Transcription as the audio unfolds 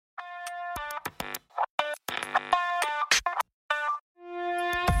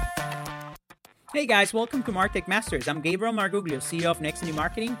Hey guys, welcome to Martech Masters. I'm Gabriel, CEO of Next New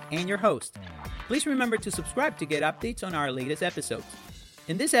Marketing, and your host. Please remember to subscribe to get updates on our latest episodes.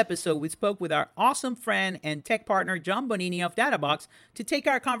 In this episode, we spoke with our awesome friend and tech partner, John Bonini of Databox, to take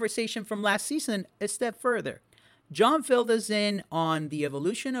our conversation from last season a step further. John filled us in on the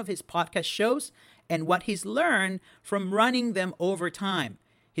evolution of his podcast shows and what he's learned from running them over time.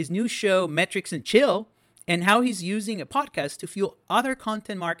 His new show, Metrics and Chill, and how he's using a podcast to fuel other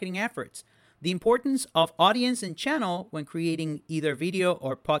content marketing efforts. The importance of audience and channel when creating either video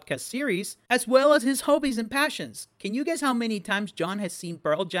or podcast series, as well as his hobbies and passions. Can you guess how many times John has seen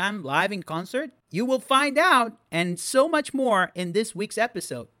Pearl Jam live in concert? You will find out, and so much more in this week's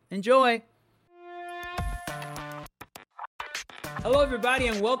episode. Enjoy! Hello, everybody,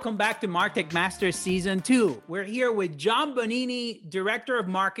 and welcome back to Martech Masters Season 2. We're here with John Bonini, Director of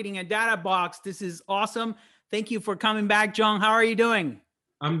Marketing at Databox. This is awesome. Thank you for coming back, John. How are you doing?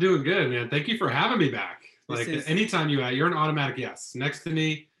 I'm doing good, man. Thank you for having me back. Anytime you're an automatic yes. Next to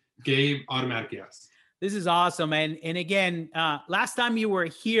me, Gabe, automatic yes. This is awesome. And again, last time you were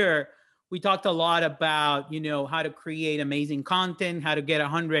here, we talked a lot about, how to create amazing content, how to get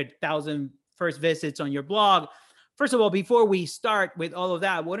 100,000 first visits on your blog. First of all, before we start with all of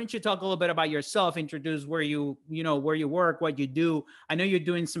that, why don't you talk a little bit about yourself, introduce where you work, what you do. I know you're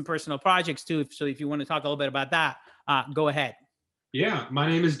doing some personal projects too. So if you want to talk a little bit about that, go ahead. Yeah, my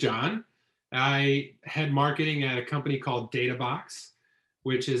name is John. I head marketing at a company called Databox,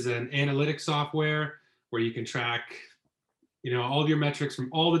 which is an analytics software where you can track, all of your metrics from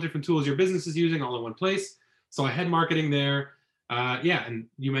all the different tools your business is using all in one place. So I head marketing there. And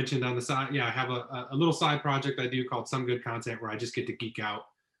you mentioned on the side, I have a little side project I do called Some Good Content, where I just get to geek out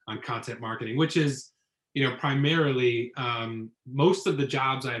on content marketing, which is, primarily most of the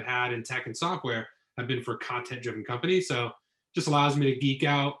jobs I've had in tech and software have been for content-driven companies. So just allows me to geek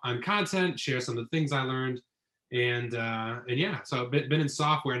out on content, share some of the things I learned. And so I've been in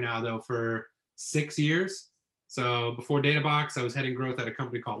software now though for 6 years. So before Databox, I was heading growth at a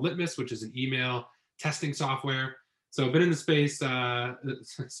company called Litmus, which is an email testing software. So I've been in the space,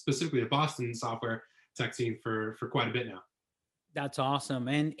 specifically the Boston software tech scene for quite a bit now. That's awesome.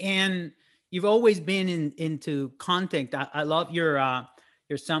 And you've always been into content. I love your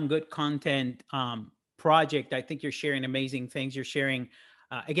Some Good Content project. I think you're sharing amazing things. You're sharing,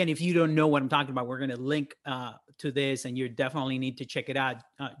 again, if you don't know what I'm talking about, we're going to link to this, and you definitely need to check it out.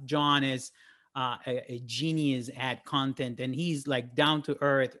 John is a genius at content, and he's like down to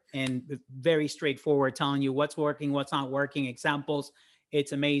earth and very straightforward, telling you what's working, what's not working, examples.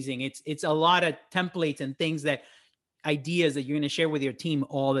 It's amazing. It's a lot of templates and things ideas that you're going to share with your team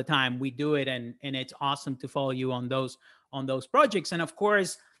all the time. We do it, and it's awesome to follow you on those projects. And of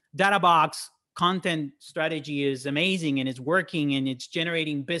course, Databox content strategy is amazing, and it's working, and it's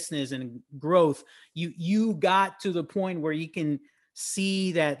generating business and growth. You got to the point where you can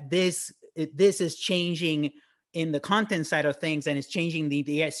see that this is changing in the content side of things, and it's changing the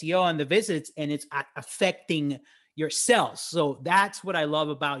SEO and the visits, and it's affecting your sales. So that's what I love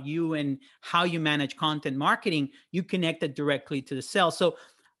about you and how you manage content marketing. You connect it directly to the sales. So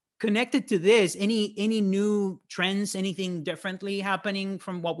connected to this, any new trends, anything differently happening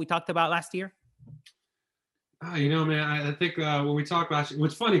from what we talked about last year? Man, I think when we talked last year,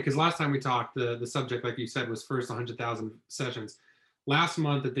 it's funny because last time we talked, the subject, like you said, was first 100,000 sessions. Last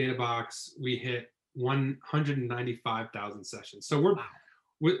month at Databox, we hit 195,000 sessions. So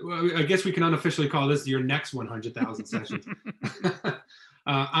I guess we can unofficially call this your next 100,000 sessions.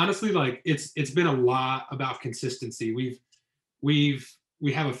 Honestly, it's been a lot about consistency. We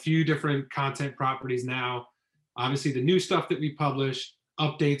have a few different content properties now. Obviously, the new stuff that we publish,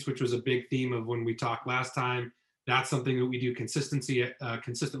 updates, which was a big theme of when we talked last time. That's something that we do consistently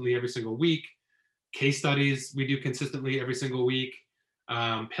every single week. Case studies we do consistently every single week.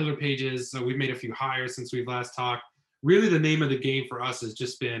 Pillar pages. So we've made a few hires since we've last talked. Really, the name of the game for us has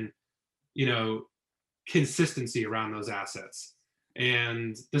just been, consistency around those assets,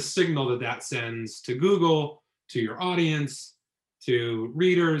 and the signal that sends to Google, to your audience, to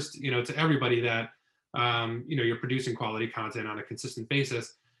readers, to everybody that you're producing quality content on a consistent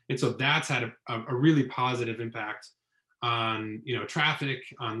basis. And so that's had a really positive impact on, traffic,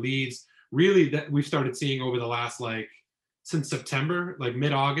 on leads, really that we've started seeing over the last, since September,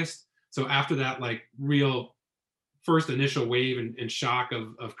 mid-August. So after that, real first initial wave and shock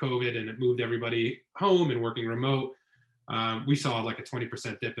of COVID, and it moved everybody home and working remote, we saw a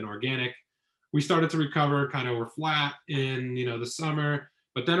 20% dip in organic. We started to recover, kind of were flat in, the summer.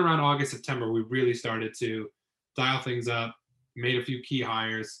 But then around August, September, we really started to dial things up, made a few key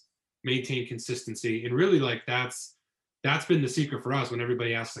hires, maintain consistency. And really that's that's been the secret for us when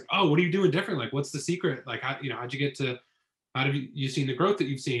everybody asks like, oh, what are you doing different? Like, what's the secret? Like, how'd you get to, how have you seen the growth that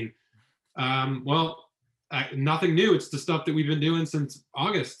you've seen? Well, nothing new. It's the stuff that we've been doing since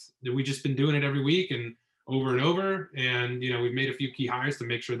August. That we just been doing it every week and over. And we've made a few key hires to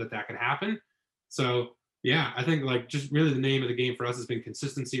make sure that that can happen. So yeah, I think like just really the name of the game for us has been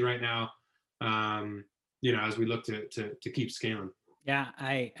consistency right now. As we look to keep scaling. Yeah,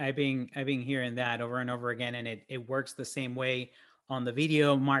 I've been hearing that over and over again, and it works the same way on the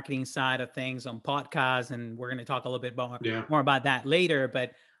video marketing side of things on podcasts, and we're going to talk a little bit more about that later.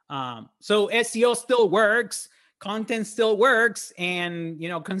 But so SEO still works, content still works, and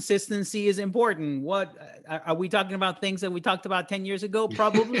consistency is important. What are we talking about? Things that we talked about 10 years ago,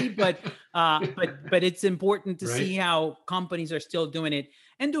 probably, but it's important to see how companies are still doing it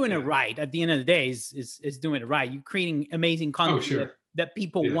and doing it right. At the end of the day, is doing it right. You're creating amazing content that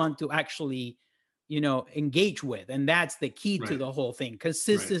people want to actually engage with, and that's the key to the whole thing.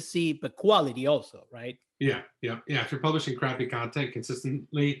 Consistency, but quality also, right? Yeah. If you're publishing crappy content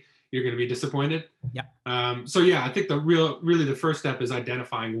consistently, you're going to be disappointed. So yeah, I think really the first step is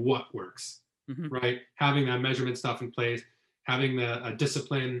identifying what works, right? Having that measurement stuff in place, having a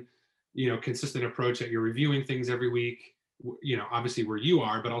discipline, consistent approach that you're reviewing things every week, obviously where you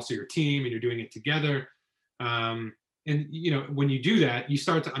are, but also your team, and you're doing it together. And when you do that, you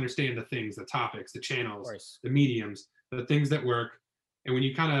start to understand the things, the topics, the channels, the mediums, the things that work. And when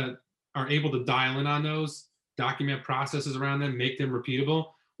you kind of are able to dial in on those, document processes around them, make them repeatable.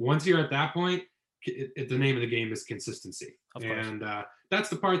 Once you're at that point, the name of the game is consistency. And that's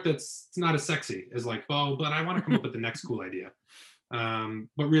the part it's not as sexy as like, oh, but I want to come up with the next cool idea.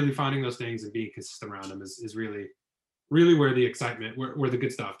 But really finding those things and being consistent around them is really, really where the excitement, where the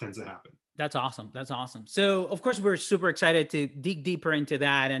good stuff tends to happen. That's awesome. So, of course, we're super excited to dig deeper into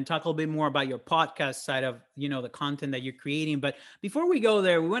that and talk a little bit more about your podcast side of, the content that you're creating. But before we go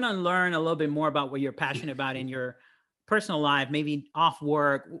there, we want to learn a little bit more about what you're passionate about in your personal life, maybe off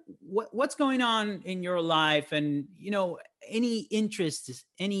work. What's going on in your life, and, any interests,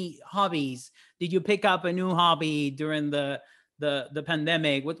 any hobbies? Did you pick up a new hobby during the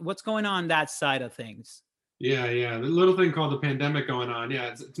pandemic? What's going on that side of things? Yeah. The little thing called the pandemic going on. Yeah,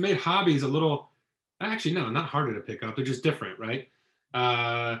 it's made hobbies a little, actually, no, not harder to pick up. They're just different, right?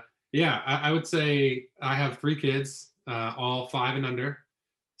 I would say I have 3 kids, all 5 and under.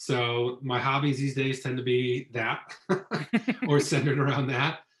 So my hobbies these days tend to be that or centered around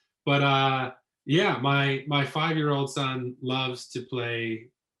that. But my 5-year-old son loves to play,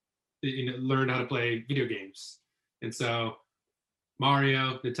 learn how to play video games. And so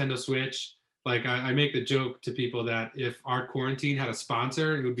Mario, Nintendo Switch. Like I make the joke to people that if our quarantine had a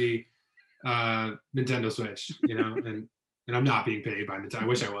sponsor, it would be Nintendo Switch, and I'm not being paid by Nintendo. I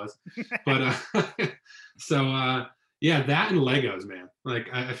wish I was, but that and Legos, man. Like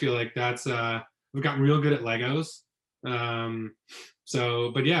I feel like that's we've gotten real good at Legos.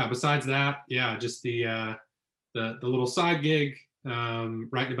 Besides that, just the little side gig,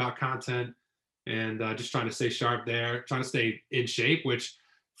 writing about content, and just trying to stay sharp there, trying to stay in shape, which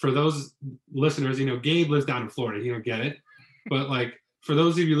for those listeners, Gabe lives down in Florida. He don't get it. But like for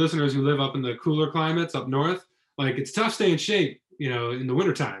those of you listeners who live up in the cooler climates up north, like it's tough staying in shape, in the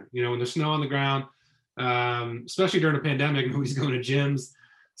wintertime, when there's snow on the ground, especially during a pandemic, nobody's going to gyms.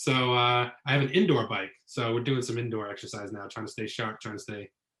 So I have an indoor bike. So we're doing some indoor exercise now, trying to stay sharp, trying to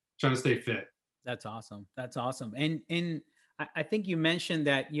stay fit. That's awesome. And I think you mentioned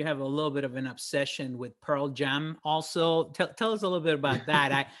that you have a little bit of an obsession with Pearl Jam. Also, tell us a little bit about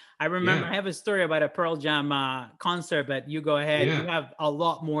that. I remember I have a story about a Pearl Jam concert, but you go ahead. You have a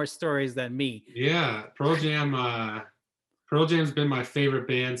lot more stories than me. Yeah, Pearl Jam's been my favorite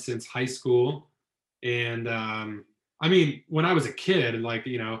band since high school. And when I was a kid, and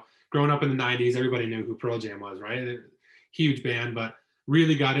growing up in the 90s, everybody knew who Pearl Jam was, right? Huge band, but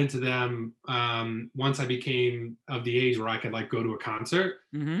really got into them once I became of the age where I could go to a concert.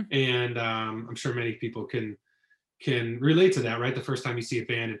 And I'm sure many people can relate to that, right? The first time you see a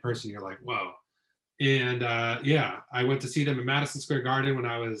band in person, you're like, whoa. And I went to see them in Madison Square Garden when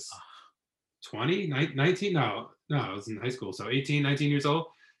I was 19. No, I was in high school. So 18, 19 years old.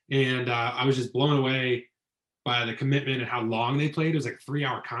 And I was just blown away by the commitment and how long they played. It was like a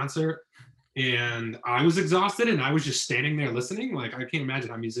 3-hour concert. And I was exhausted, and I was just standing there listening. Like, I can't imagine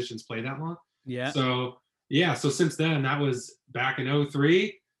how musicians play that long. Yeah. So since then, that was back in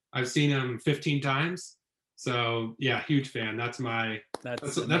 2003. I've seen them 15 times. So huge fan. That's the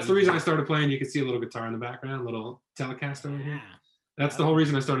reason I started playing. You can see a little guitar in the background, a little Telecaster over here. That's the whole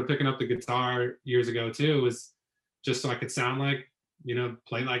reason I started picking up the guitar years ago too, was just so I could sound like,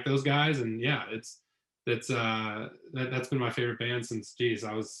 play like those guys. And it's that's been my favorite band since, geez,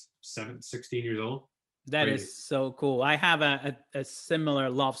 I was 16 years old. That Crazy. is so cool. I have a similar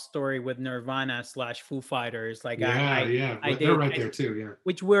love story with Nirvana slash Foo Fighters. Like Yeah, yeah, I they're did, right there too. Yeah,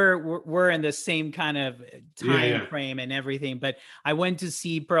 which we're in the same kind of yeah, time yeah. frame and everything. But I went to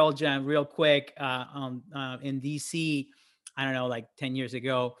see Pearl Jam real quick in DC. I don't know, like 10 years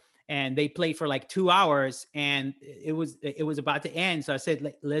ago, and they played for like 2 hours, and it was about to end. So I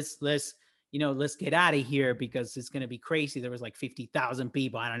said, let's let's get out of here because it's gonna be crazy. There was like 50,000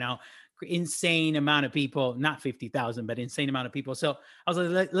 people. I don't know, insane amount of people, not 50,000, but insane amount of people. So I was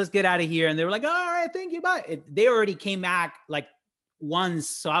like, let's get out of here. And they were like, all right, thank you. Bye. They already came back like once.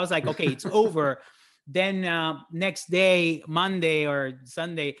 So I was like, okay, it's over. Then next day, Monday or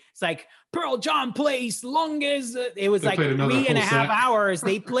Sunday, it's like Pearl Jam plays longest. It was They like played another three and full a half set. hours.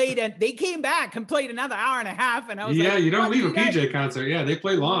 They played and they came back and played another hour and a half. And I was Yeah, like, you don't what leave a did I PJ concert. Yeah, they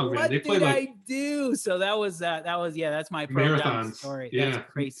play long, man. They what play did like I do? So yeah, that's my Pearl Jam marathons. story. That's Yeah,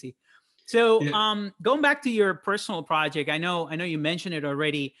 crazy. So yeah. going back to your personal project, I know you mentioned it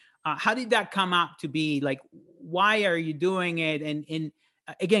already. How did that come up to be? Like, why are you doing it? And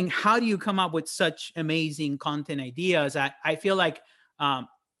again, how do you come up with such amazing content ideas? I feel like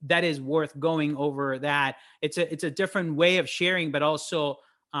that is worth going over. That it's a different way of sharing, but also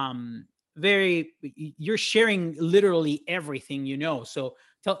you're sharing literally everything you know. So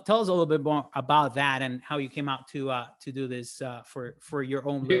tell us a little bit more about that and how you came out to do this for your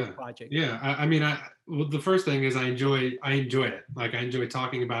own little Yeah, project. yeah. I mean, well, the first thing is I enjoy it. Like I enjoy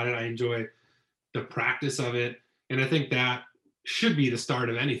talking about it. I enjoy the practice of it, and I think that should be the start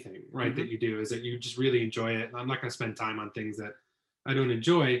of anything, right? Mm-hmm. That you do is that you just really enjoy it. I'm not going to spend time on things that I don't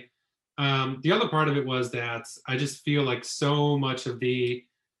enjoy. The other part of it was that I just feel like so much of the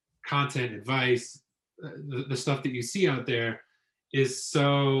content, advice, the stuff that you see out there is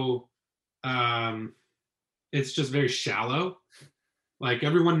so it's just very shallow. Like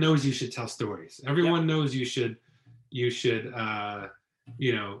everyone knows you should tell stories. Yep. Everyone knows you should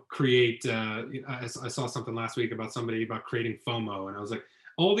create. I saw something last week about somebody about creating FOMO, and I was like,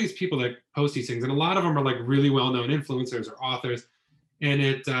 all these people that post these things, and a lot of them are like really well-known influencers or authors, and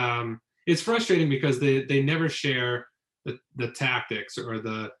it's frustrating because they never share the tactics or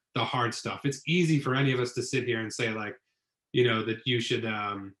the hard stuff. It's easy for any of us to sit here and say like, that you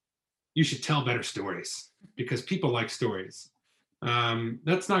should tell better stories because people like stories.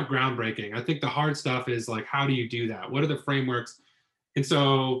 That's not groundbreaking. I think the hard stuff is like, how do you do that? What are the frameworks? And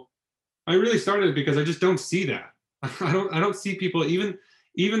so I really started because I just don't see that. I don't see people, even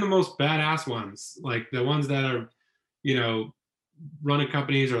the most badass ones, like the ones that are, running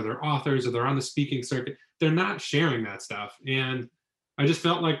companies or they're authors or they're on the speaking circuit, they're not sharing that stuff. And I just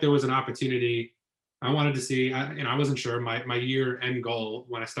felt like there was an opportunity. I wanted to see, I wasn't sure. My year end goal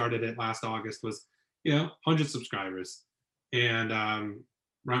when I started it last August was, 100 subscribers. And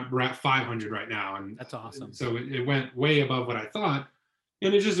we're at 500 right now. And That's awesome. so it went way above what I thought.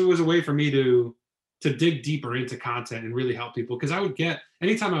 And it was a way for me to dig deeper into content and really help people. Because I would get,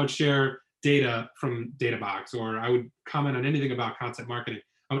 anytime I would share data from Databox or I would comment on anything about content marketing,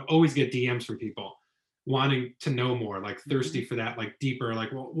 I would always get DMs from people wanting to know more, like thirsty for that, like deeper,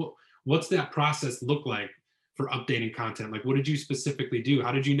 like, well, what's that process look like for updating content? Like, what did you specifically do?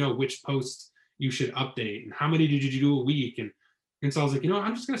 How did you know which posts you should update? And how many did you do a week? And so I was like,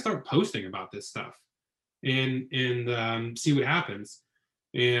 I'm just going to start posting about this stuff and see what happens.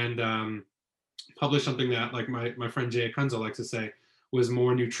 And publish something that, like my friend Jay Kunzel likes to say, was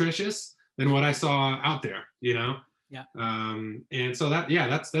more nutritious than what I saw out there, Yeah. And so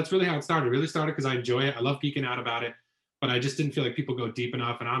that's really how it started. It really started because I enjoy it. I love geeking out about it, but I just didn't feel like people go deep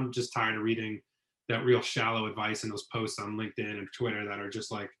enough. And I'm just tired of reading that real shallow advice in those posts on LinkedIn and Twitter that are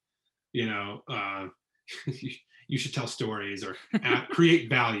just like, you should tell stories or create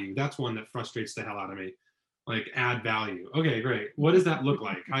value. That's one that frustrates the hell out of me. Like, add value. Okay, great. What does that look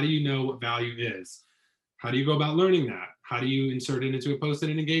like? How do you know what value is? How do you go about learning that? How do you insert it into a post in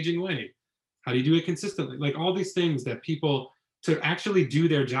an engaging way? How do you do it consistently? Like all these things that people, to actually do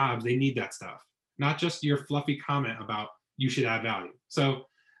their jobs, they need that stuff, not just your fluffy comment about you should add value. So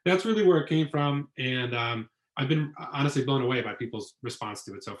that's really where it came from. And I've been honestly blown away by people's response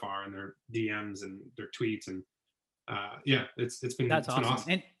to it so far, and their DMs and their tweets. And it's been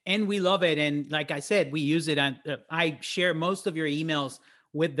awesome. And we love it. And like I said, we use it on. I share most of your emails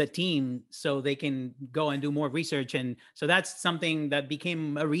with the team so they can go and do more research, and so that's something that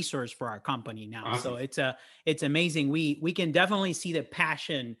became a resource for our company now. Awesome. So it's amazing. We can definitely see the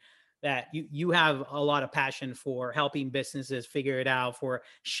passion that you have a lot of passion for helping businesses figure it out, for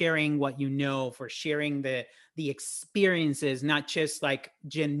sharing what you know, for sharing the experiences, not just like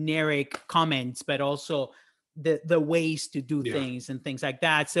generic comments, but also the ways to do Yeah. things and things like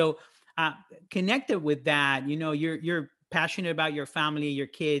that. So uh, connected with that, you're passionate about your family, your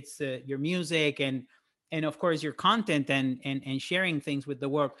kids, your music, and of course your content and sharing things with the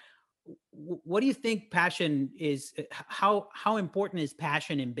world. What do you think passion is? How important is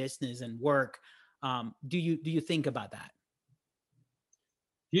passion in business and work? Do you think about that?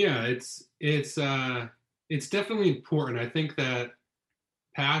 Yeah, it's definitely important. I think that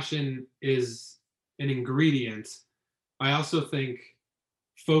passion is an ingredient. I also think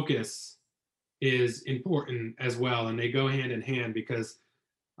focus is important as well, and they go hand in hand because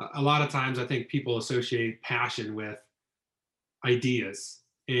a lot of times I think people associate passion with ideas,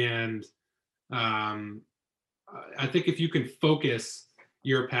 and um, I think if you can focus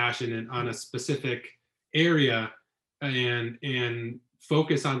your passion on a specific area and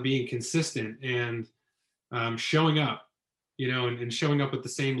focus on being consistent and showing up, and showing up with the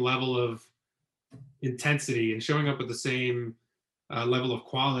same level of intensity and showing up with the same level of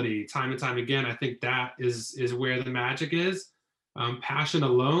quality time and time again, I think that is where the magic is. Passion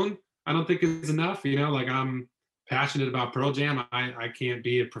alone, I don't think is enough. Like I'm passionate about Pearl Jam. I can't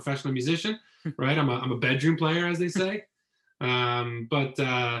be a professional musician, right? I'm a bedroom player, as they say. But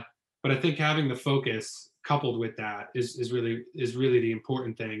I think having the focus coupled with that is really the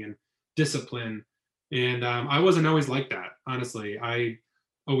important thing, and discipline. And I wasn't always like that, honestly. I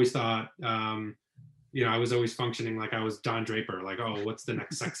always thought I was always functioning like I was Don Draper, like, oh, what's the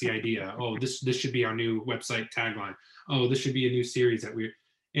next sexy idea? Oh, this should be our new website tagline. Oh, this should be a new series that we.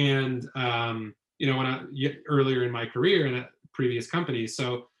 And when earlier in my career in a previous company,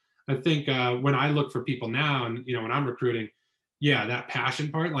 so I think when I look for people now, and when I'm recruiting, yeah, that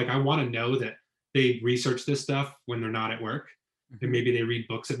passion part, like I want to know that they research this stuff when they're not at work, and Mhm. maybe they read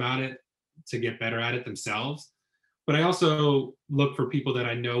books about it to get better at it themselves. But I also look for people that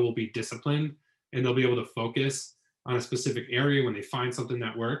I know will be disciplined and they'll be able to focus on a specific area when they find something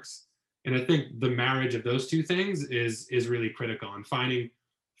that works. And I think the marriage of those two things is really critical. And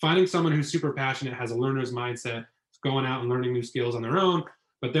finding someone who's super passionate, has a learner's mindset, is going out and learning new skills on their own,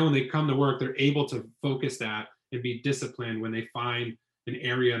 but then when they come to work, they're able to focus that and be disciplined when they find an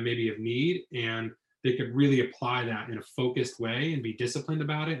area maybe of need, and they could really apply that in a focused way and be disciplined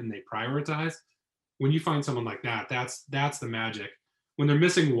about it, and they prioritize. When you find someone like that, that's the magic. When they're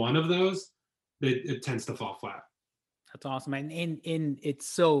missing one of those, it tends to fall flat. That's awesome. And it's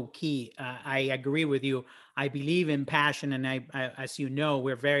so key. I agree with you. I believe in passion. And as you know,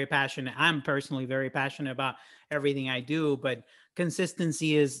 we're very passionate. I'm personally very passionate about everything I do, but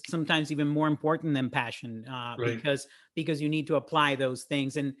consistency is sometimes even more important than passion, Right. because you need to apply those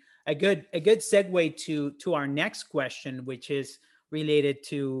things. And a good segue to our next question, which is related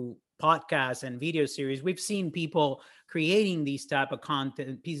to podcasts and video series. We've seen people creating these type of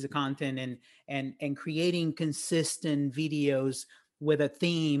content, pieces of content, and creating consistent videos with a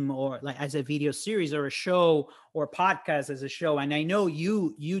theme, or like as a video series or a show, or podcast as a show. And I know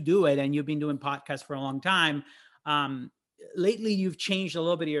you do it, and you've been doing podcasts for a long time. um Lately you've changed a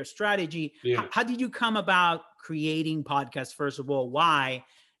little bit of your strategy. how, Yeah. how did you come about creating podcasts? First of all, why?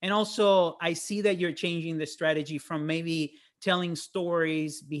 And also, I see that you're changing the strategy from maybe telling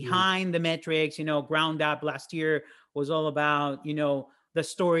stories Mm. behind the metrics. Ground Up last year was all about the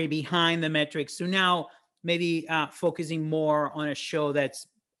story behind the metrics. So now maybe focusing more on a show that's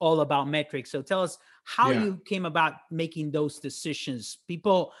all about metrics. So tell us how Yeah. you came about making those decisions.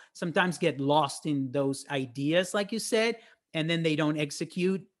 People sometimes get lost in those ideas, like you said, and then they don't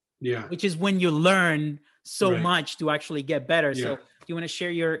execute, Yeah. which is when you learn so Right. much to actually get better. So Yeah. do you want to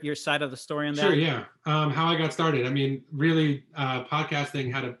share your side of the story on Sure. that? Yeah. How I got started. I mean, really,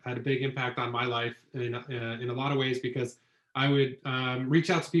 podcasting had a big impact on my life in a lot of ways, because I would reach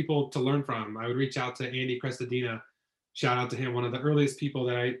out to people to learn from. I would reach out to Andy Crestadina. Shout out to him, one of the earliest people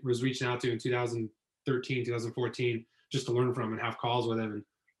that I was reaching out to in 2013, 2014, just to learn from and have calls with him,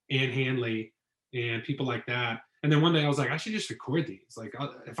 and Ann Handley and people like that. And then one day I was like, I should just record these. Like,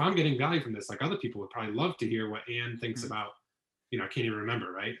 if I'm getting value from this, like other people would probably love to hear what Ann thinks Mhm. about, I can't even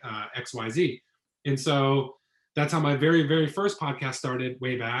remember, right? XYZ. And so that's how my very, very first podcast started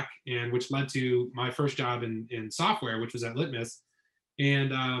way back, and which led to my first job in software, which was at Litmus.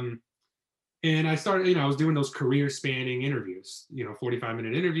 And I started, I was doing those career spanning interviews,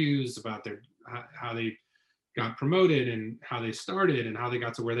 45-minute interviews about how they got promoted and how they started and how they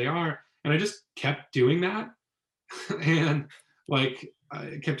got to where they are. And I just kept doing that. And like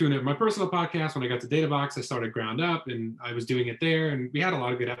I kept doing it in my personal podcast. When I got to Databox, I started ground up and I was doing it there, and we had a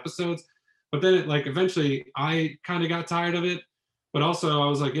lot of good episodes. But then eventually I kind of got tired of it. But also I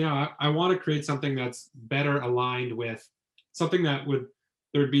was like, I want to create something that's better aligned with something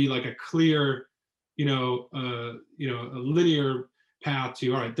there'd be like a clear, a linear path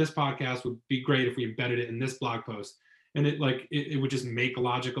to, all right, this podcast would be great if we embedded it in this blog post. And it would just make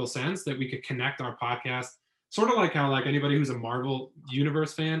logical sense that we could connect our podcast, sort of like how anybody who's a Marvel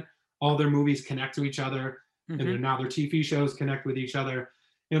Universe fan, all their movies connect to each other, and now their TV shows connect with each other.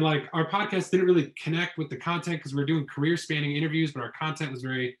 And our podcast didn't really connect with the content because we're doing career spanning interviews, but our content was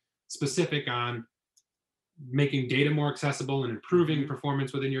very specific on making data more accessible and improving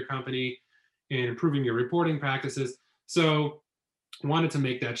performance within your company and improving your reporting practices. So I wanted to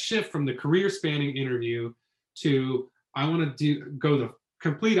make that shift from the career spanning interview to, I want to go the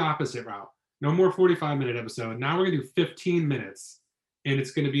complete opposite route. No more 45-minute episode. Now we're going to do 15 minutes. And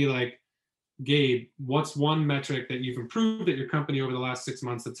it's going to be like, Gabe, what's one metric that you've improved at your company over the last 6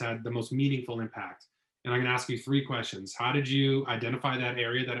 months that's had the most meaningful impact? And I'm going to ask you 3 questions. How did you identify that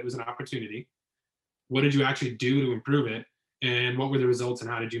area that it was an opportunity? What did you actually do to improve it? And what were the results and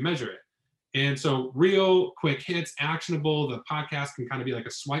how did you measure it? And so real quick hits, actionable. The podcast can kind of be like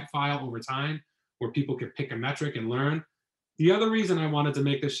a swipe file over time where people can pick a metric and learn. The other reason I wanted to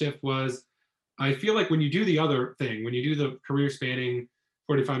make this shift was I feel like when you do the other thing, when you do the career spanning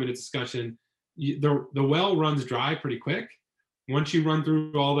 45-minute discussion, the well runs dry pretty quick. Once you run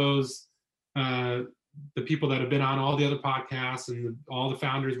through all those, the people that have been on all the other podcasts and all the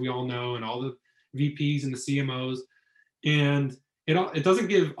founders we all know and all the VPs and the CMOs, and it doesn't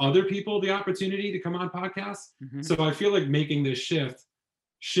give other people the opportunity to come on podcasts. So I feel like making this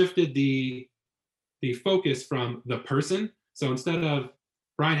shifted the focus from the person. So instead of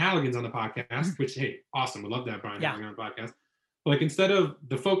Brian Halligan's on the podcast, which, hey, awesome, would love to have Brian Halligan on the podcast. Instead of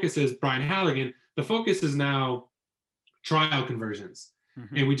the focus is Brian Halligan, the focus is now trial conversions.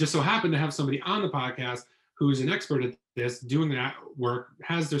 And we just so happen to have somebody on the podcast who's an expert at this, doing that work,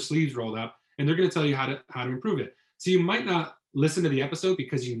 has their sleeves rolled up, and they're going to tell you how to improve it. So you might not listen to the episode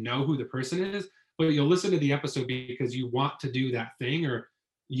because you know who the person is, but you'll listen to the episode because you want to do that thing, or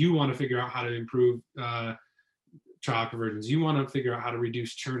you want to figure out how to improve trial conversions. You want to figure out how to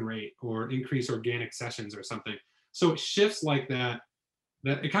reduce churn rate or increase organic sessions or something. So it shifts like that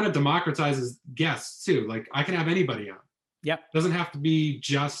it kind of democratizes guests too. Like I can have anybody on. Yep. It doesn't have to be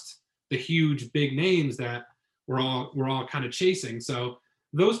just the huge big names that we're all kind of chasing. So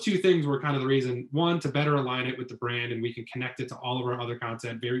those 2 things were kind of the reason. 1, to better align it with the brand, and we can connect it to all of our other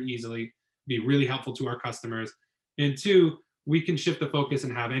content very easily, be really helpful to our customers. And 2, we can shift the focus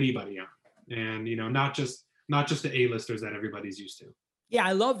and have anybody on, and not just the A-listers that everybody's used to. Yeah,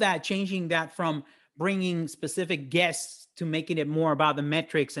 I love that, changing that from bringing specific guests to making it more about the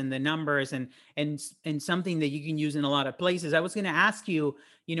metrics and the numbers and something that you can use in a lot of places. I was going to ask you,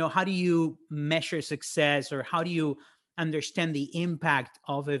 how do you measure success, or how do you understand the impact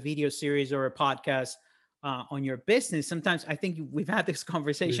of a video series or a podcast on your business? Sometimes I think we've had this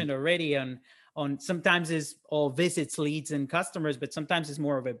conversation already on sometimes it's all visits, leads, and customers, but sometimes it's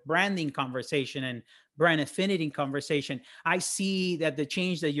more of a branding conversation and brand affinity conversation. I see that the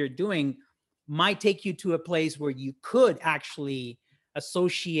change that you're doing might take you to a place where you could actually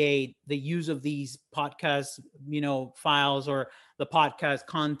associate the use of these podcast, files or the podcast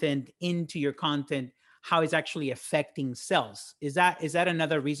content into your content, how it's actually affecting sales. Is that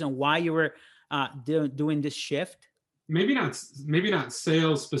another reason why you were doing this shift? Maybe not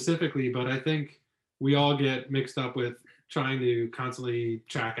sales specifically, but I think we all get mixed up with trying to constantly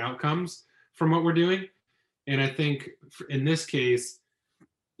track outcomes from what we're doing. And I think in this case,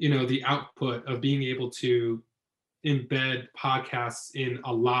 the output of being able to embed podcasts in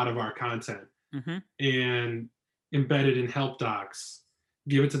a lot of our content and embed it in help docs,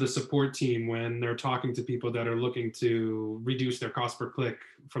 give it to the support team when they're talking to people that are looking to reduce their cost per click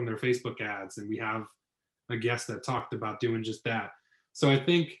from their Facebook ads. And we have a guest that talked about doing just that. So I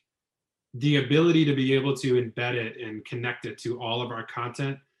think the ability to be able to embed it and connect it to all of our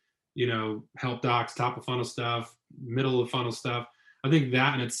content, help docs, top of funnel stuff, middle of funnel stuff, I think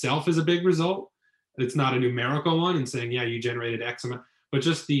that in itself is a big result. It's not a numerical one and saying, yeah, you generated X amount, but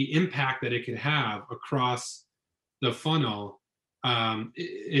just the impact that it could have across the funnel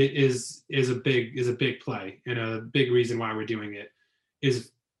is a big play, and a big reason why we're doing it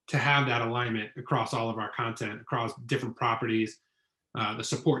is to have that alignment across all of our content, across different properties. The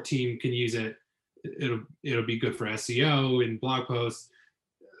support team can use it. It'll be good for SEO and blog posts,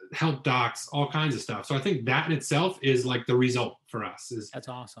 help docs, all kinds of stuff. So I think that in itself is like the result for us. That's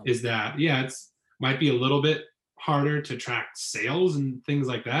awesome. Is that, it's might be a little bit harder to track sales and things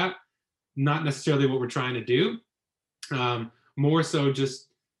like that. Not necessarily what we're trying to do. More so just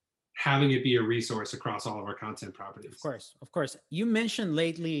having it be a resource across all of our content properties. Of course. You mentioned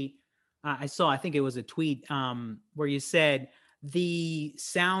lately, I think it was a tweet where you said the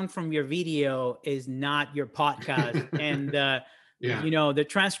sound from your video is not your podcast, and the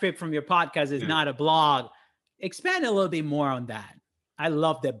transcript from your podcast is not a blog. Expand a little bit more on that. I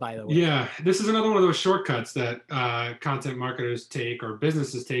love that, by the way. Yeah, this is another one of those shortcuts that content marketers take, or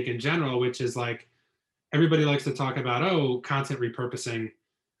businesses take in general, which is like, everybody likes to talk about, content repurposing.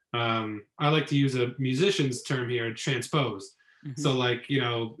 I like to use a musician's term here, transpose. Mm-hmm. So like,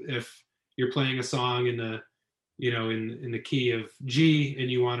 if you're playing a song in the, in the key of G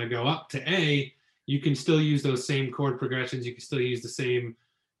and you want to go up to A, you can still use those same chord progressions. You can still use the same,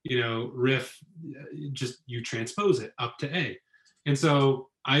 riff, just you transpose it up to A. And so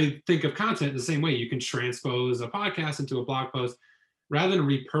I think of content the same way. You can transpose a podcast into a blog post rather than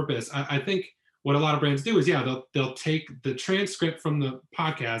repurpose. I think what a lot of brands do is, they'll take the transcript from the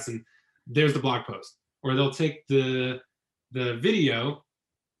podcast and there's the blog post, or they'll take the video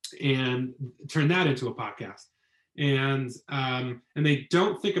and turn that into a podcast. And they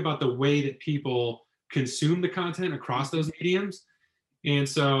don't think about the way that people consume the content across those mediums. And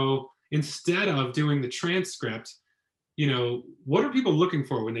so instead of doing the transcript, what are people looking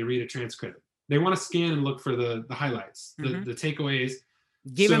for when they read a transcript? They want to scan and look for the highlights, the takeaways.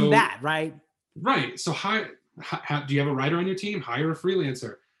 Give them that, right? Right. So do you have a writer on your team? Hire a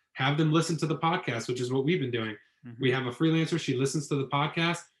freelancer. Have them listen to the podcast, which is what we've been doing. Mm-hmm. We have a freelancer. She listens to the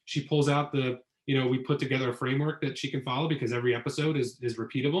podcast. She pulls out we put together a framework that she can follow, because every episode is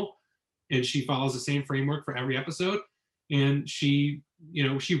repeatable, and she follows the same framework for every episode. And she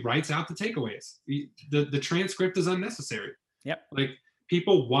writes out the takeaways. The transcript is unnecessary. Yep. Like,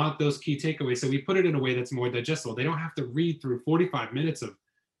 people want those key takeaways. So we put it in a way that's more digestible. They don't have to read through 45 minutes of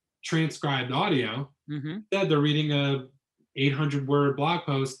transcribed audio. Mm-hmm. Instead, they're reading a 800-word blog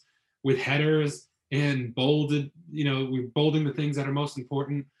post with headers and bolded, we're bolding the things that are most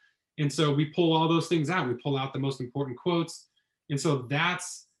important. And so we pull all those things out. We pull out the most important quotes. And so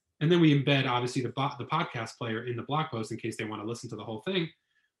and then we embed, obviously, the podcast player in the blog post in case they want to listen to the whole thing.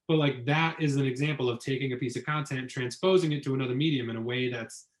 But like, that is an example of taking a piece of content, transposing it to another medium in a way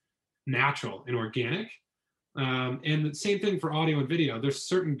that's natural and organic. And the same thing for audio and video. There's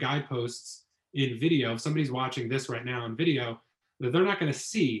certain guideposts in video. If somebody's watching this right now in video, that they're not going to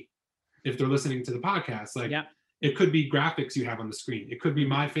see if they're listening to the podcast. Like, It could be graphics you have on the screen. It could be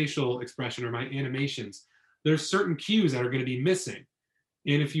my facial expression or my animations. There's certain cues that are going to be missing.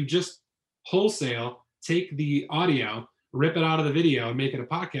 And if you just wholesale take the audio, rip it out of the video, and make it a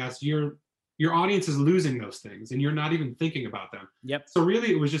podcast, your audience is losing those things, and you're not even thinking about them. Yep. So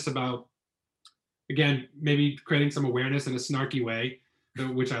really, it was just about, again, maybe creating some awareness in a snarky way,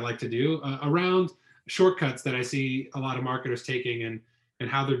 which I like to do, around shortcuts that I see a lot of marketers taking, and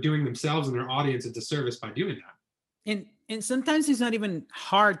how they're doing themselves and their audience a disservice by doing that. And sometimes it's not even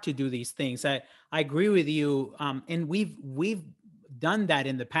hard to do these things. I agree with you. And we've done that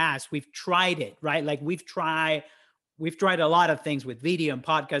in the past. We've tried it, right? Like, we've tried a lot of things with video and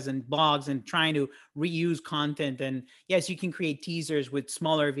podcasts and blogs, and trying to reuse content. And yes, you can create teasers with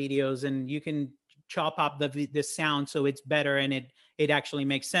smaller videos, and you can chop up the sound so it's better and it actually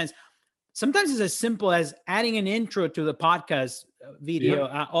makes sense. Sometimes it's as simple as adding an intro to the podcast video,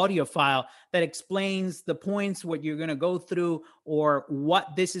 audio file that explains the points, what you're going to go through, or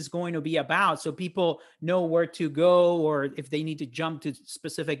what this is going to be about, so people know where to go, or if they need to jump to a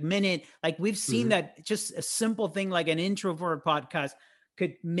specific minute. Like, we've seen that just a simple thing like an intro for a podcast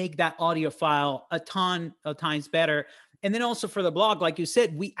could make that audio file a ton of times better. And then also for the blog, like you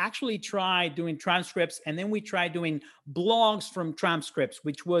said, we actually tried doing transcripts, and then we tried doing blogs from transcripts,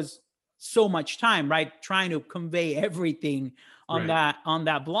 which was so much time, right? Trying to convey everything on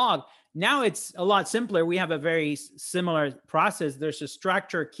that blog. Now it's a lot simpler. We have a very similar process. There's a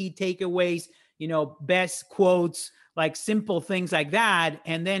structure, key takeaways, best quotes, like simple things like that.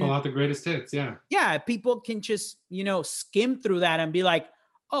 And then pull out the greatest hits. Yeah. People can just, skim through that and be like,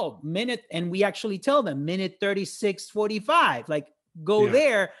 oh, minute. And we actually tell them minute 36:45, like, go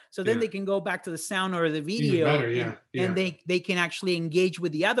there. So then they can go back to the sound or the video. Better, and they can actually engage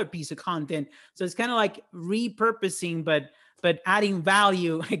with the other piece of content. So it's kind of like repurposing, but adding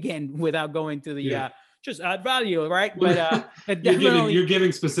value, again, without going to the just add value, right? But you're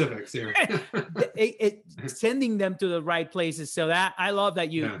giving specifics here. Sending them to the right places. So that I love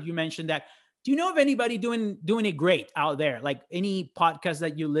that you mentioned that. Do you know of anybody doing it great out there? Like any podcast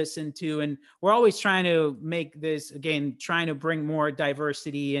that you listen to? And we're always trying to make this, again, trying to bring more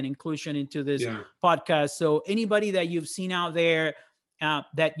diversity and inclusion into this Yeah. podcast. So anybody that you've seen out there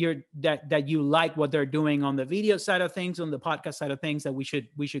that you like what they're doing on the video side of things, on the podcast side of things, that we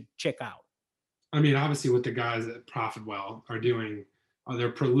should check out. I mean, obviously, what the guys at Profit Well are doing, they're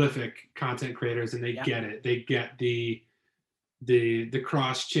prolific content creators, and they get it. They get the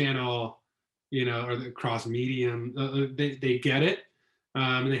cross channel, or the cross medium. They get it.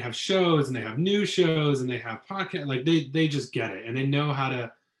 And they have shows, and they have news shows, and they have podcasts. Like they just get it, and they know how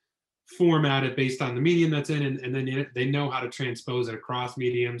to format it based on the medium that's in, and then they know how to transpose it across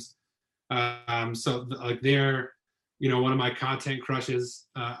mediums. So like they're, one of my content crushes.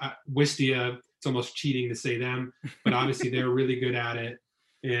 Wistia. It's almost cheating to say them, but obviously they're really good at it.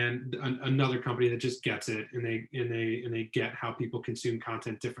 And another company that just gets it, and they get how people consume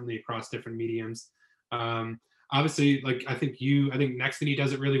content differently across different mediums. Obviously, like I think Nextany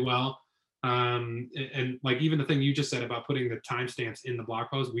does it really well. And like even the thing you just said about putting the timestamps in the blog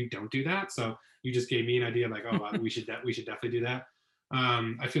post, we don't do that. So you just gave me an idea, like, oh, we should definitely do that.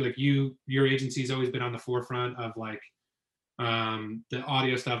 I feel like your agency's always been on the forefront of like the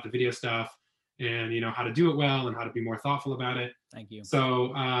audio stuff, the video stuff, and how to do it well and how to be more thoughtful about it. Thank you.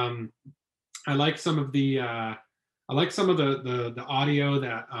 So I like some of the audio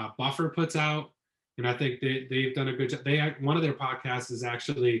that Buffer puts out, and I think they've done a good job. One of their podcasts is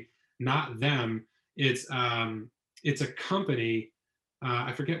actually not them. It's a company.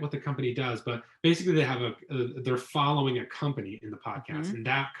 I forget what the company does, but basically they have they're following a company in the podcast, and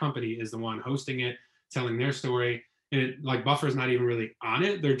that company is the one hosting it, telling their story. And like Buffer's not even really on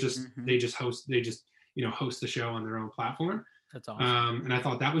it. They're just they just host the show on their own platform. That's awesome. And I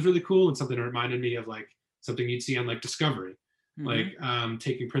thought that was really cool, and something that reminded me of like something you'd see on like Discovery, like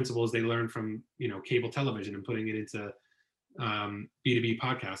taking principles they learned from cable television and putting it into B2B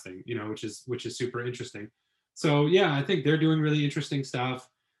podcasting, which is super interesting. So yeah, I think they're doing really interesting stuff.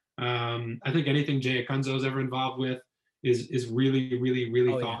 I think anything Jay Acunzo's ever involved with is really, really,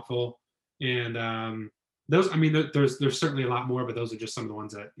 really thoughtful. Yeah. And those, I mean, there's certainly a lot more, but those are just some of the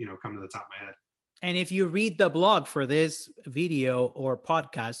ones that come to the top of my head. And if you read the blog for this video or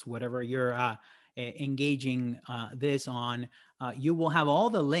podcast, whatever you're engaging this on, you will have all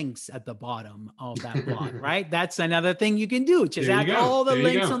the links at the bottom of that blog, right? That's another thing you can do. Just add all the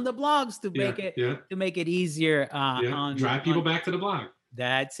links on the blogs to make it easier. Drive people back to the blog.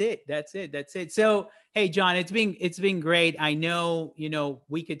 That's it. So, hey, John, it's been great. I know,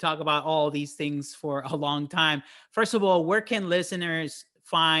 we could talk about all these things for a long time. First of all, where can listeners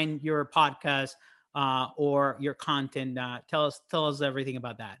find your podcast or your content? Tell us everything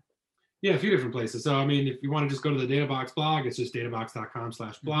about that. Yeah, a few different places. So, I mean, if you want to just go to the Databox blog, it's just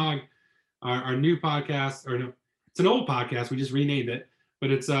databox.com/blog. Our new podcast, it's an old podcast. We just renamed it,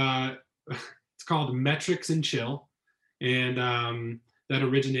 but it's called Metrics and Chill. And that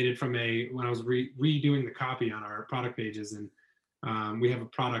originated from when I was redoing the copy on our product pages. And we have a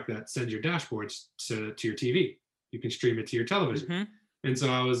product that sends your dashboards to your TV. You can stream it to your television. And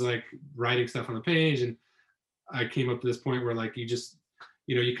so I was like writing stuff on the page, and I came up to this point where like you just,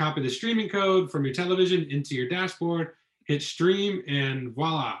 you copy the streaming code from your television into your dashboard, hit stream, and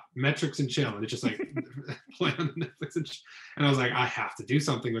voila, Metrics and Chill. And it's just like play on Netflix. And I was like, I have to do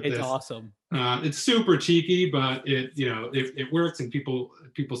something with this. It's awesome. It's super cheeky, but it works, and people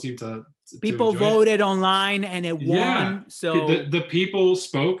seem to voted online, and it won. Yeah. So the people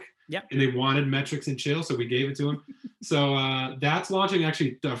spoke. Yep. And they wanted Metrics and Chill, so we gave it to them. So that's launching.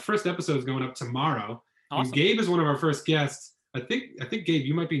 Actually, the first episode is going up tomorrow. Awesome. And Gabe is one of our first guests. I think Gabe,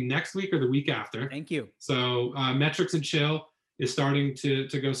 you might be next week or the week after. Thank you. So Metrics and Chill is starting to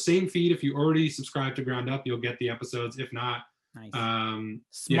go. Same feed. If you already subscribe to Ground Up, you'll get the episodes. If not, nice.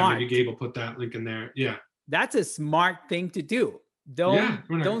 Smart. Yeah, maybe Gabe will put that link in there. Yeah. That's a smart thing to do.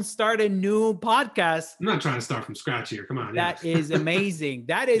 Don't start a new podcast. I'm not trying to start from scratch here. Come on. That is amazing.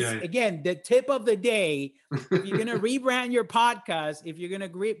 That is, again, the tip of the day. If you're going to rebrand your podcast, if you're going to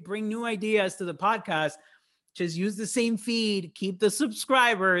bring new ideas to the podcast, just use the same feed, keep the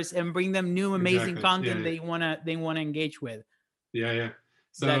subscribers, and bring them new amazing content they want to engage with. Yeah.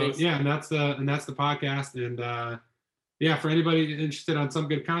 So and that's the podcast. And for anybody interested on some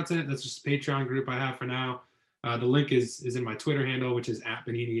good content, that's just a Patreon group I have for now. The link is in my Twitter handle, which is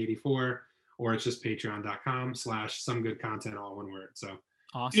 @Bonini84, or it's just patreon.com/somegoodcontent, all one word. So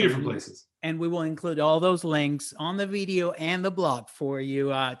awesome. 2 different places. And we will include all those links on the video and the blog for you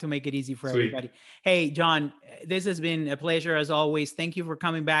to make it easy for everybody. Hey, John, this has been a pleasure as always. Thank you for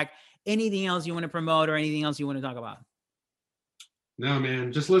coming back. Anything else you want to promote or anything else you want to talk about? No,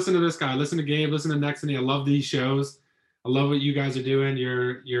 man, just listen to this guy. Listen to Gabe. Listen to Nextany. I love these shows. I love what you guys are doing.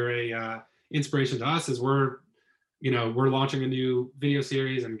 You're a inspiration to us as we're launching a new video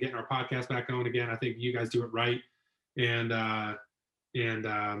series and getting our podcast back going again. I think you guys do it right, and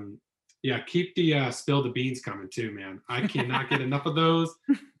yeah, keep the spill the beans coming too, man. I cannot get enough of those.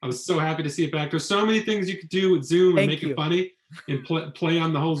 I was so happy to see it back. There's so many things you could do with Zoom and make it funny and play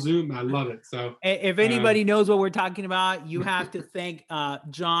on the whole Zoom. I love it. So if anybody knows what we're talking about, you have to thank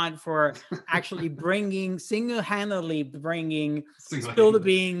John for actually single-handedly bringing Spill the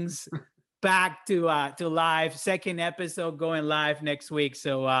Beans back to live. Second episode going live next week.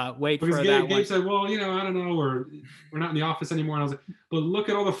 So wait for that. Gabe said, well, I don't know, we're not in the office anymore. And I was like, but look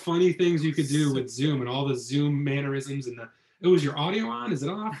at all the funny things you could do with Zoom and all the Zoom mannerisms and is your audio on? Is it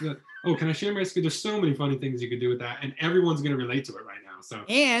off? Oh, can I share my screen? There's so many funny things you could do with that, and everyone's going to relate to it right now. So,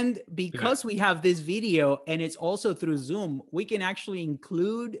 and because we have this video and it's also through Zoom, we can actually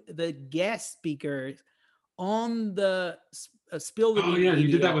include the guest speakers on the Spill the Beans. Oh yeah, you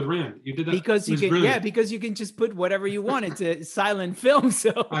did that with Rand. You did that because you can brilliant. Because you can just put whatever you want. It's a silent film.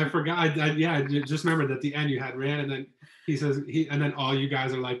 So I forgot. I just remembered at the end you had Rand, and then he says and then all you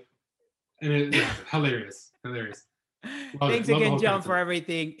guys are like, and hilarious. Thanks again, John, for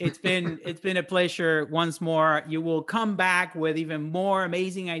everything. It's been a pleasure once more. You will come back with even more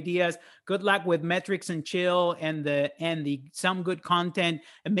amazing ideas. Good luck with Metrics and Chill and the some good content.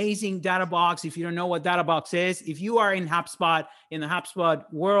 Amazing Databox. If you don't know what Databox is, if you are in HubSpot, in the HubSpot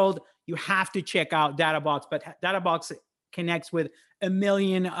world, you have to check out Databox. But Databox connects with a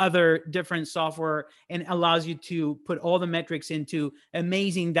million other different software and allows you to put all the metrics into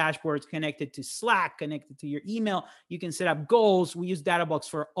amazing dashboards connected to Slack, connected to your email. You can set up goals. We use Databox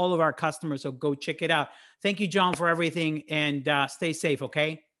for all of our customers, so go check it out. Thank you, John, for everything, and stay safe,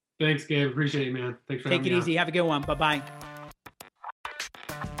 okay? Thanks, Gabe. Appreciate it, man. Thanks for having me. Take it easy. Have a good one. Bye-bye.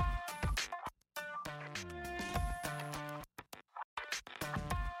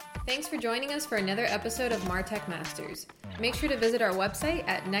 Thanks for joining us for another episode of Martech Masters. Make sure to visit our website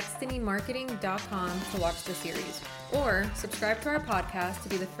at nextanymarketing.com to watch the series, or subscribe to our podcast to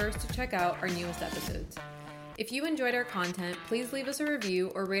be the first to check out our newest episodes. If you enjoyed our content, please leave us a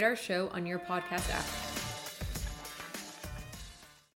review or rate our show on your podcast app.